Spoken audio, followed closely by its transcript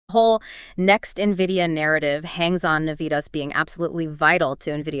Whole next NVIDIA narrative hangs on Navitas being absolutely vital to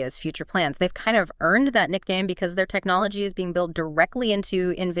NVIDIA's future plans. They've kind of earned that nickname because their technology is being built directly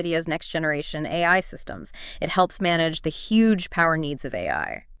into NVIDIA's next generation AI systems. It helps manage the huge power needs of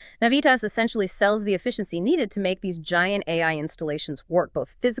AI. Navitas essentially sells the efficiency needed to make these giant AI installations work,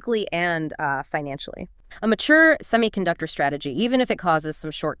 both physically and financially. A mature semiconductor strategy, even if it causes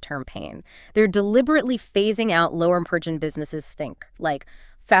some short-term pain. They're deliberately phasing out lower-margin businesses, think, like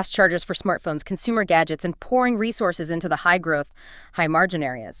fast chargers for smartphones, consumer gadgets, and pouring resources into the high-growth, high-margin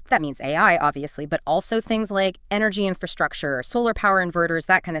areas. That means AI, obviously, but also things like energy infrastructure, solar power inverters,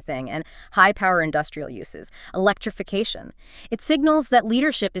 that kind of thing, and high-power industrial uses, electrification. It signals that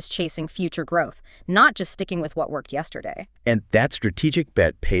leadership is chasing future growth, not just sticking with what worked yesterday. And that strategic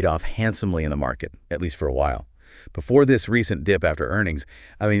bet paid off handsomely in the market, at least for a while. Before this recent dip after earnings,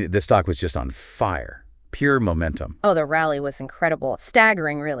 the stock was just on fire. Pure momentum. Oh, the rally was incredible.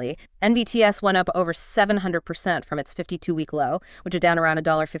 Staggering, really. NVTS went up over 700% from its 52-week low, which is down around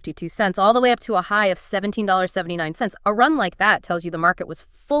 $1.52, all the way up to a high of $17.79. A run like that tells you the market was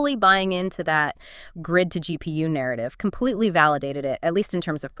fully buying into that grid to GPU narrative, completely validated it, at least in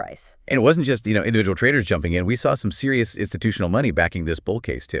terms of price. And it wasn't just, individual traders jumping in. We saw some serious institutional money backing this bull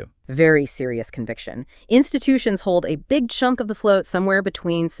case, too. Very serious conviction. Institutions hold a big chunk of the float, somewhere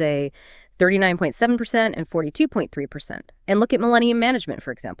between, say, 39.7% and 42.3%. And look at Millennium Management,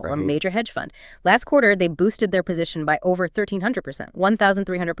 for example, a major hedge fund. Last quarter, they boosted their position by over 1,300%,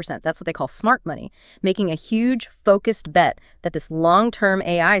 1,300%. That's what they call smart money, making a huge, focused bet that this long-term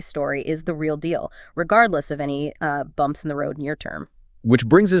AI story is the real deal, regardless of any bumps in the road near term. Which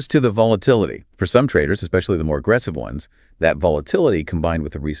brings us to the volatility. For some traders, especially the more aggressive ones, that volatility combined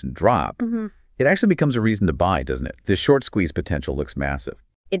with the recent drop, it actually becomes a reason to buy, doesn't it? The short squeeze potential looks massive.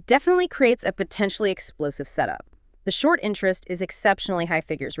 It definitely creates a potentially explosive setup. The short interest is exceptionally high.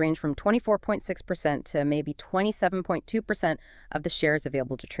 Figures range from 24.6% to maybe 27.2% of the shares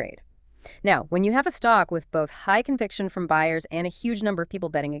available to trade. Now, when you have a stock with both high conviction from buyers and a huge number of people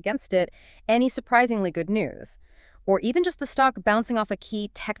betting against it, any surprisingly good news, or even just the stock bouncing off a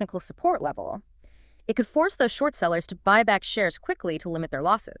key technical support level, it could force those short sellers to buy back shares quickly to limit their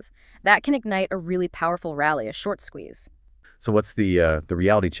losses. That can ignite a really powerful rally, a short squeeze. So what's the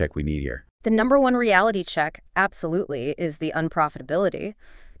reality check we need here? The number one reality check, absolutely, is the unprofitability.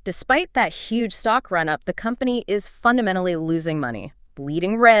 Despite that huge stock run-up, the company is fundamentally losing money.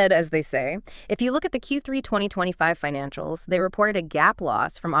 Bleeding red, as they say. If you look at the Q3 2025 financials, they reported a GAAP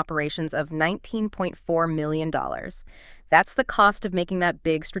loss from operations of $19.4 million. That's the cost of making that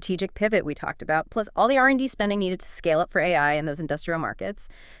big strategic pivot we talked about, plus all the R&D spending needed to scale up for AI in those industrial markets.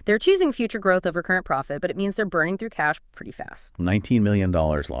 They're choosing future growth over current profit, but it means they're burning through cash pretty fast. $19 million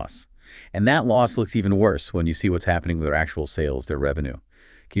loss. And that loss looks even worse when you see what's happening with their actual sales, their revenue.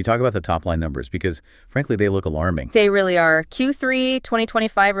 Can you talk about the top-line numbers? Because, frankly, they look alarming. They really are. Q3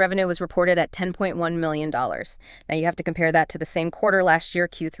 2025 revenue was reported at $10.1 million. Now, you have to compare that to the same quarter last year,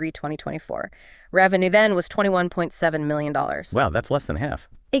 Q3 2024. Revenue then was $21.7 million. Wow, that's less than half.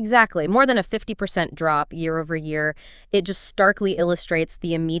 Exactly. More than a 50% drop year over year. It just starkly illustrates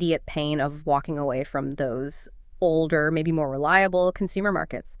the immediate pain of walking away from those older, maybe more reliable consumer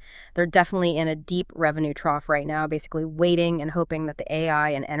markets. They're definitely in a deep revenue trough right now, basically waiting and hoping that the AI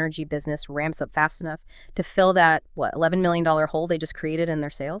and energy business ramps up fast enough to fill that, $11 million hole they just created in their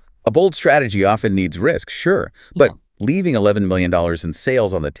sales? A bold strategy often needs risk, sure, but leaving $11 million in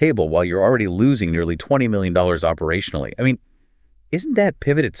sales on the table while you're already losing nearly $20 million operationally, isn't that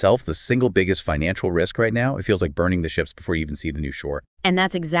pivot itself the single biggest financial risk right now? It feels like burning the ships before you even see the new shore. And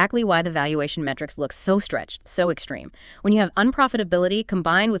that's exactly why the valuation metrics look so stretched, so extreme. When you have unprofitability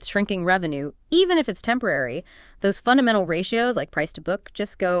combined with shrinking revenue, even if it's temporary, those fundamental ratios like price to book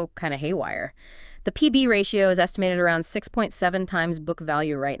just go kind of haywire. The PB ratio is estimated around 6.7 times book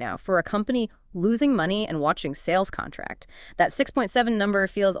value right now for a company losing money and watching sales contract. That 6.7 number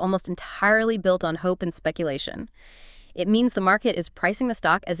feels almost entirely built on hope and speculation. It means the market is pricing the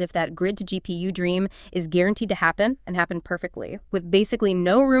stock as if that grid to GPU dream is guaranteed to happen and happen perfectly, with basically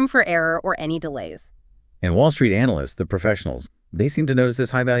no room for error or any delays. And Wall Street analysts, the professionals, they seem to notice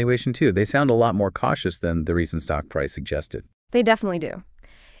this high valuation too. They sound a lot more cautious than the recent stock price suggested. They definitely do.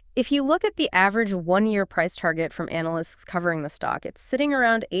 If you look at the average one-year price target from analysts covering the stock, it's sitting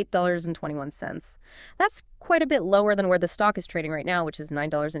around $8.21. That's quite a bit lower than where the stock is trading right now, which is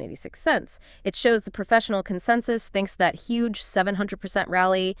 $9.86. It shows the professional consensus thinks that huge 700%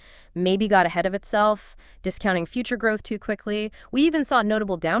 rally maybe got ahead of itself, discounting future growth too quickly. We even saw a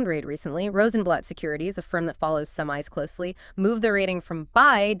notable downgrade recently. Rosenblatt Securities, a firm that follows semis closely, moved their rating from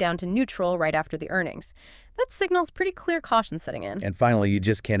buy down to neutral right after the earnings. That signals pretty clear caution setting in. And finally, you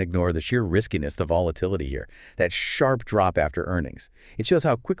just can't ignore the sheer riskiness, the volatility here. That sharp drop after earnings. It shows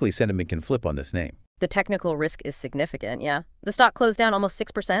how quickly sentiment can flip on this name. The technical risk is significant, yeah. The stock closed down almost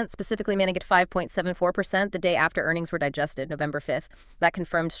 6%, specifically manning at 5.74% the day after earnings were digested, November 5th. That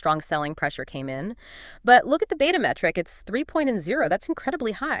confirmed strong selling pressure came in. But look at the beta metric. It's 3.0. That's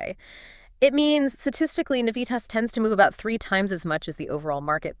incredibly high. It means statistically, Navitas tends to move about 3 times as much as the overall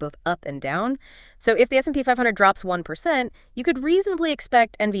market, both up and down. So if the S&P 500 drops 1%, you could reasonably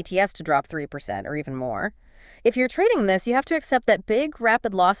expect NVTS to drop 3% or even more. If you're trading this, you have to accept that big,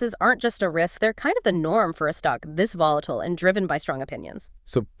 rapid losses aren't just a risk. They're kind of the norm for a stock this volatile and driven by strong opinions.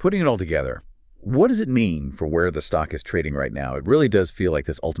 So putting it all together, what does it mean for where the stock is trading right now? It really does feel like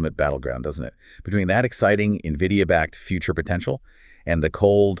this ultimate battleground, doesn't it? Between that exciting NVIDIA-backed future potential and the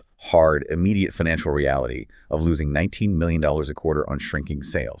cold, hard, immediate financial reality of losing $19 million a quarter on shrinking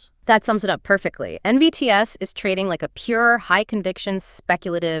sales. That sums it up perfectly. NVTS is trading like a pure, high-conviction,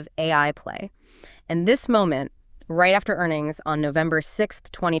 speculative AI play. And this moment, right after earnings on November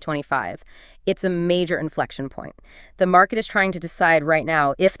 6th, 2025, it's a major inflection point. The market is trying to decide right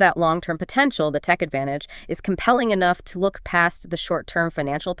now if that long-term potential, the tech advantage, is compelling enough to look past the short-term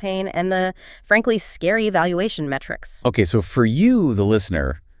financial pain and the, frankly, scary valuation metrics. Okay, so for you, the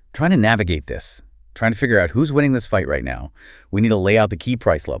listener, trying to navigate this, trying to figure out who's winning this fight right now, we need to lay out the key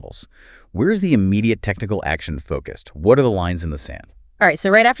price levels. Where's the immediate technical action focused? What are the lines in the sand? All right,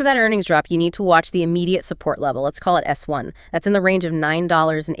 so right after that earnings drop, you need to watch the immediate support level. Let's call it S1. That's in the range of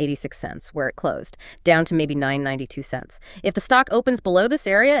 $9.86, where it closed, down to maybe $9.92. If the stock opens below this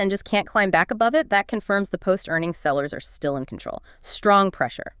area and just can't climb back above it, that confirms the post-earnings sellers are still in control. Strong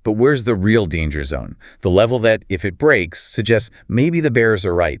pressure. But where's the real danger zone? The level that, if it breaks, suggests maybe the bears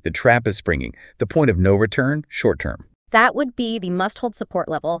are right, the trap is springing, the point of no return, short term. That would be the must-hold support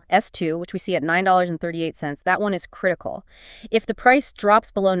level, S2, which we see at $9.38. That one is critical. If the price drops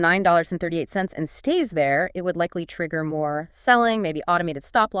below $9.38 and stays there, it would likely trigger more selling, maybe automated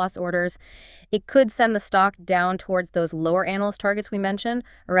stop-loss orders. It could send the stock down towards those lower analyst targets we mentioned,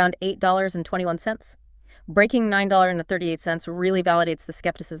 around $8.21. Breaking $9.38 really validates the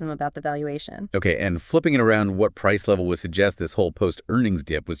skepticism about the valuation. Okay, and flipping it around, what price level would suggest this whole post-earnings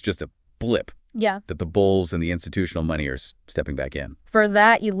dip was just a blip? Yeah. That the bulls and the institutional money are stepping back in. For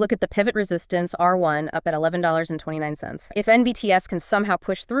that, you look at the pivot resistance, R1, up at $11.29. If NVTS can somehow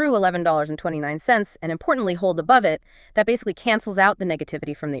push through $11.29 and importantly hold above it, that basically cancels out the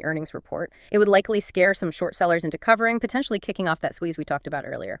negativity from the earnings report. It would likely scare some short sellers into covering, potentially kicking off that squeeze we talked about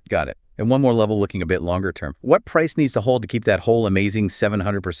earlier. Got it. And one more level, looking a bit longer term. What price needs to hold to keep that whole amazing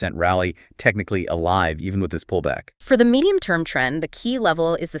 700% rally technically alive, even with this pullback? For the medium-term trend, the key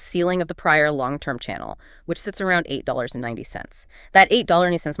level is the ceiling of the prior long-term channel, which sits around $8.90. That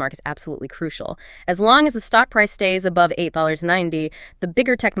 $8.90 mark is absolutely crucial. As long as the stock price stays above $8.90, the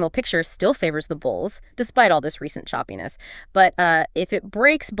bigger technical picture still favors the bulls, despite all this recent choppiness. But if it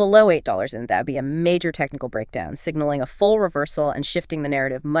breaks below $8, then that would be a major technical breakdown, signaling a full reversal and shifting the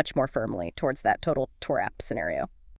narrative much more firmly towards that total TORAP scenario.